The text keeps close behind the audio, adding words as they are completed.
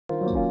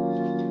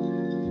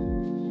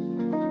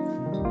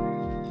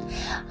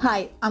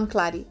Hi, I'm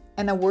Kladi,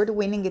 an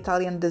award-winning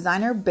Italian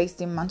designer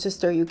based in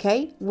Manchester,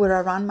 UK, where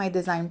I run my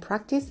design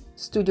practice,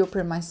 Studio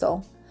Per My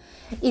Soul.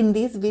 In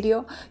this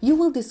video, you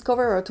will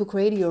discover how to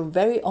create your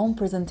very own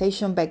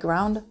presentation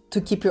background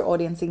to keep your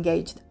audience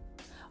engaged.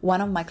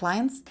 One of my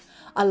clients,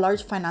 a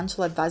large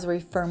financial advisory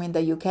firm in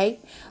the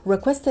UK,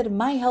 requested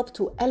my help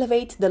to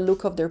elevate the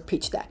look of their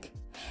pitch deck.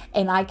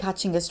 An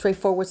eye-catching and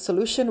straightforward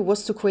solution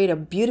was to create a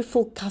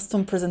beautiful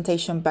custom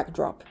presentation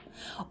backdrop.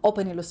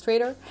 Open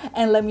Illustrator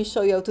and let me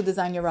show you how to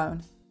design your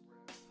own.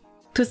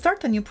 To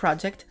start a new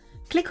project,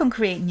 click on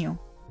Create New.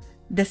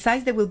 The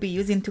size that we'll be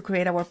using to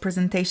create our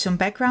presentation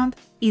background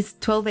is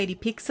 1280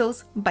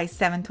 pixels by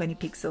 720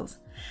 pixels.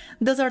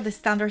 Those are the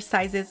standard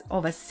sizes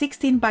of a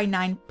 16 by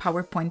 9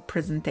 PowerPoint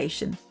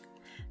presentation.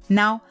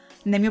 Now,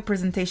 name your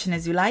presentation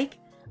as you like.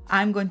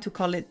 I'm going to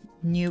call it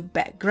New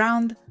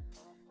Background,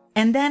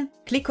 and then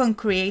click on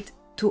Create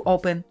to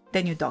open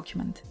the new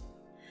document.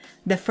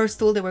 The first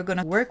tool that we're going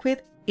to work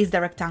with is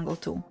the rectangle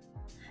tool.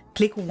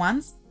 Click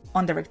once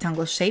on the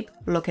rectangle shape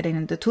located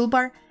in the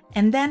toolbar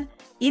and then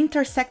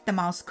intersect the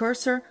mouse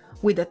cursor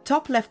with the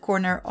top left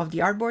corner of the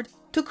artboard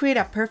to create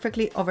a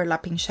perfectly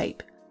overlapping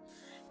shape.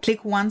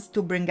 Click once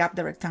to bring up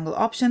the rectangle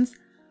options.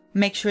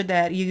 Make sure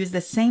that you use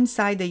the same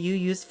side that you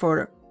use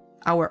for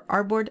our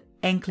artboard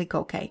and click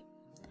OK.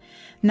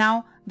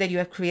 Now that you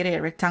have created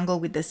a rectangle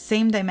with the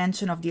same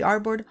dimension of the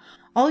artboard,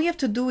 all you have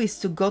to do is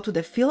to go to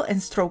the fill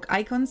and stroke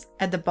icons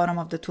at the bottom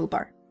of the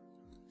toolbar.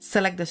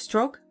 Select the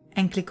stroke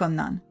and click on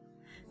None.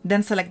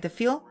 Then select the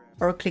fill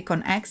or click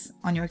on X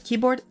on your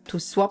keyboard to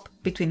swap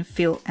between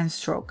fill and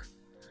stroke.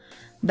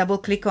 Double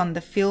click on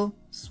the fill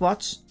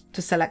swatch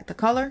to select the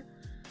color.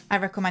 I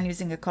recommend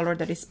using a color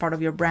that is part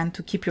of your brand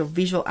to keep your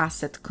visual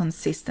asset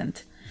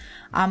consistent.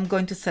 I'm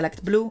going to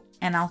select blue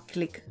and I'll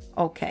click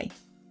OK.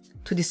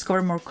 To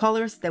discover more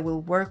colors that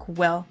will work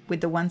well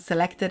with the one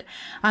selected,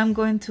 I'm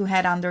going to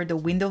head under the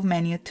window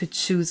menu to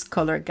choose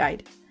Color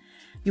Guide.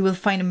 You will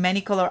find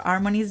many color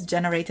harmonies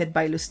generated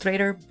by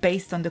Illustrator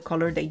based on the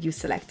color that you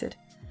selected.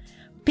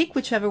 Pick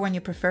whichever one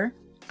you prefer.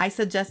 I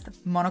suggest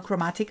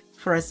monochromatic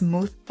for a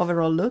smooth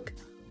overall look,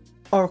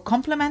 or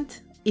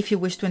complement if you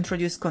wish to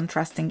introduce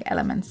contrasting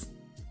elements.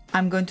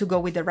 I'm going to go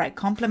with the right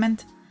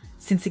complement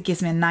since it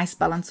gives me a nice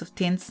balance of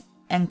tints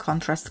and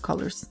contrast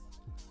colors.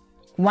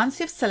 Once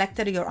you've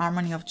selected your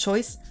harmony of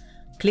choice,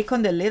 click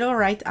on the little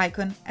right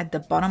icon at the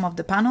bottom of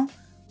the panel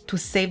to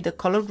save the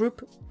color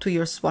group to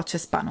your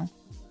swatches panel.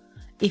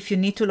 If you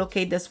need to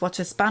locate the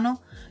swatches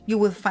panel, you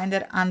will find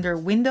it under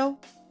Window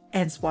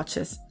and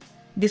Swatches.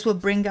 This will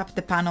bring up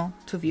the panel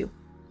to view.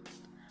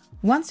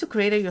 Once you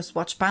created your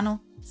swatch panel,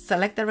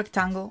 select the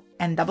rectangle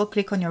and double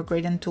click on your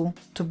gradient tool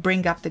to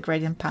bring up the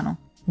gradient panel.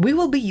 We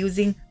will be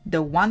using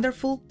the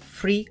wonderful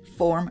free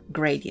form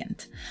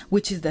gradient,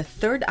 which is the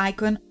third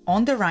icon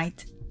on the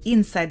right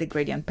inside the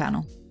gradient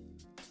panel.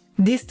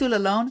 This tool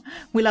alone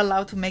will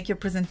allow to make your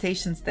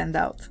presentation stand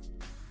out.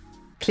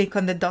 Click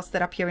on the dots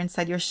that appear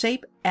inside your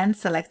shape and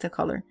select a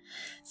color.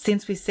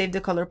 Since we saved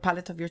the color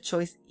palette of your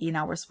choice in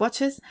our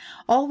swatches,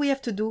 all we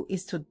have to do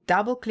is to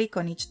double click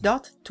on each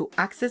dot to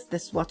access the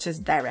swatches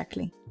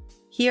directly.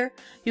 Here,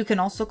 you can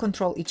also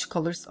control each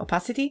color's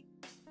opacity.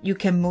 You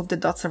can move the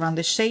dots around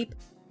the shape,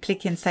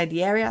 click inside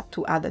the area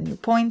to add a new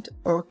point,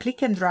 or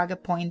click and drag a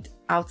point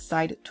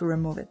outside to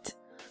remove it.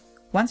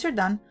 Once you're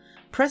done,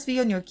 press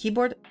V on your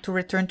keyboard to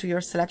return to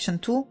your selection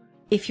tool.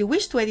 If you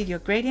wish to edit your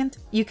gradient,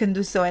 you can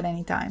do so at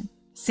any time.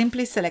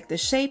 Simply select the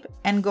shape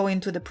and go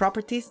into the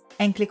properties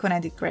and click on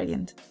Edit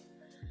Gradient.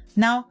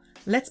 Now,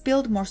 let's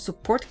build more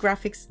support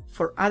graphics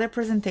for other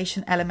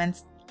presentation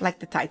elements like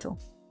the title.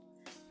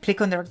 Click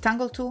on the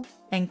rectangle tool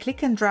and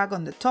click and drag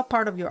on the top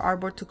part of your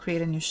artboard to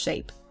create a new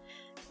shape.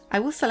 I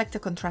will select a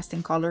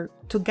contrasting color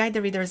to guide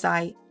the reader's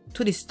eye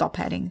to this top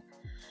heading.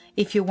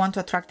 If you want to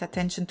attract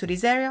attention to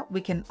this area,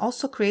 we can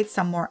also create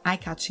some more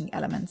eye-catching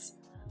elements.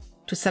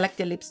 To select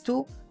the ellipse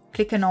tool,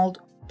 click and hold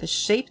the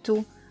shape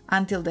tool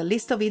until the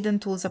list of hidden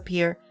tools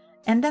appear,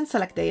 and then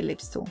select the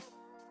ellipse tool.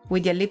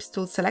 With the ellipse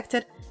tool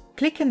selected,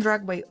 click and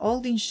drag by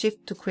holding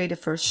Shift to create a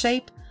first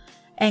shape,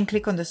 and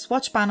click on the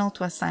swatch panel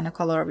to assign a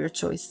color of your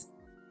choice.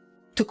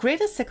 To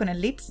create a second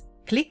ellipse,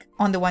 click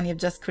on the one you've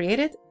just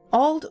created,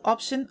 hold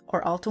Option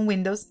or Alt on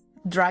Windows,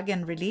 drag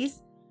and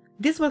release.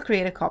 This will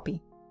create a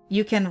copy.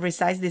 You can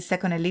resize this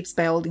second ellipse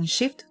by holding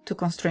Shift to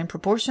constrain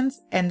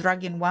proportions and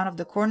drag in one of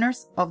the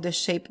corners of the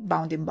shape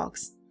bounding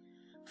box.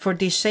 For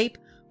this shape,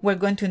 we're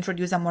going to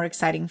introduce a more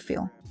exciting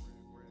feel.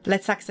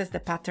 Let's access the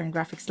pattern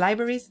graphics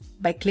libraries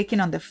by clicking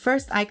on the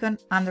first icon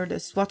under the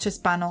swatches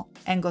panel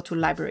and go to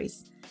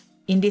Libraries.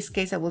 In this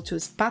case, I will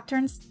choose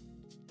Patterns,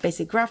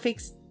 Basic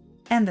Graphics,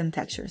 and then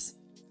Textures.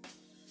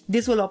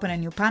 This will open a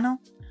new panel.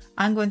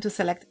 I'm going to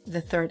select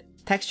the third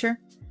texture.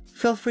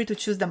 Feel free to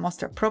choose the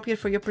most appropriate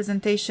for your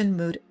presentation,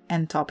 mood,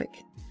 and topic.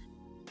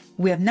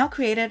 We have now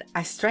created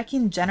a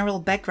striking general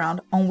background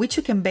on which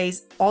you can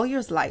base all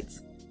your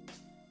slides.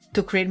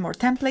 To create more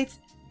templates,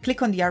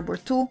 click on the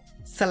Artboard tool,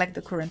 select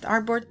the current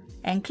artboard,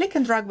 and click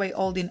and drag by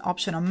holding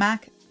Option on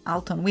Mac,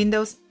 Alt on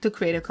Windows to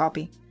create a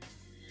copy.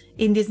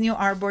 In this new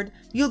artboard,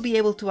 you'll be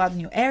able to add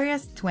new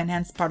areas to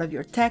enhance part of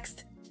your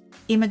text,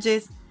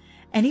 images,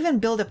 and even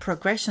build a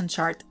progression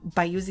chart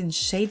by using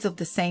shades of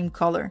the same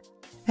color,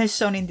 as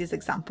shown in this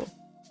example.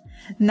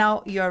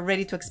 Now you are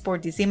ready to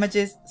export these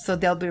images so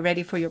they'll be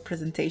ready for your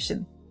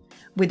presentation.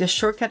 With the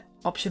shortcut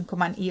Option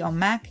Command E on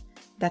Mac,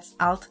 that's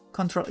Alt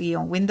Control E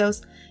on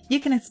Windows, you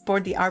can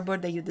export the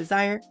artboard that you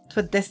desire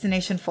to a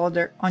destination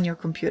folder on your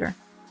computer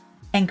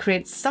and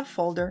create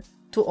subfolder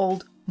to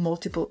hold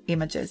multiple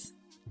images.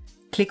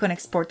 Click on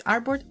Export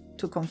Artboard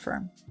to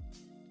confirm.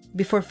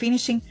 Before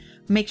finishing,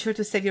 make sure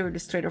to save your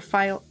Illustrator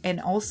file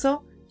and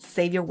also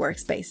save your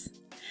workspace.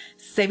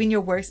 Saving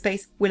your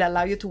workspace will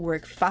allow you to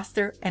work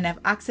faster and have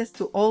access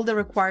to all the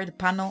required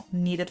panel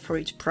needed for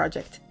each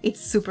project. It's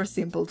super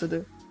simple to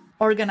do.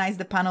 Organize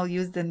the panel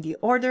used in the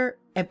order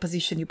and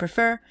position you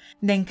prefer,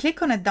 then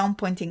click on a down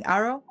pointing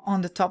arrow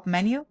on the top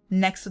menu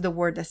next to the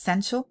word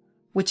Essential,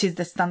 which is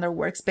the standard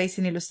workspace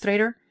in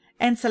Illustrator,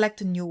 and select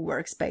a new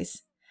workspace.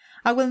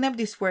 I will name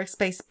this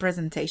workspace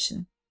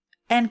Presentation,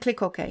 and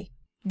click OK.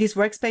 This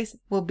workspace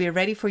will be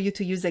ready for you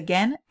to use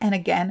again and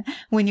again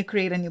when you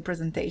create a new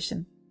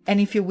presentation. And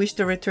if you wish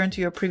to return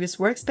to your previous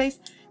workspace,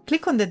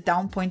 click on the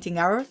down pointing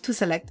arrow to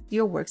select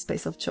your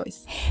workspace of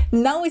choice.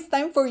 Now it's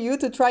time for you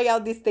to try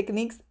out these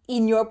techniques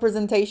in your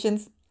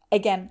presentations.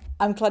 Again,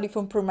 I'm Kladi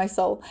from Prove My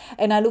Soul,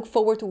 and I look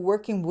forward to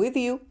working with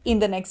you in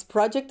the next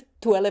project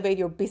to elevate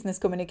your business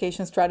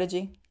communication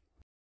strategy.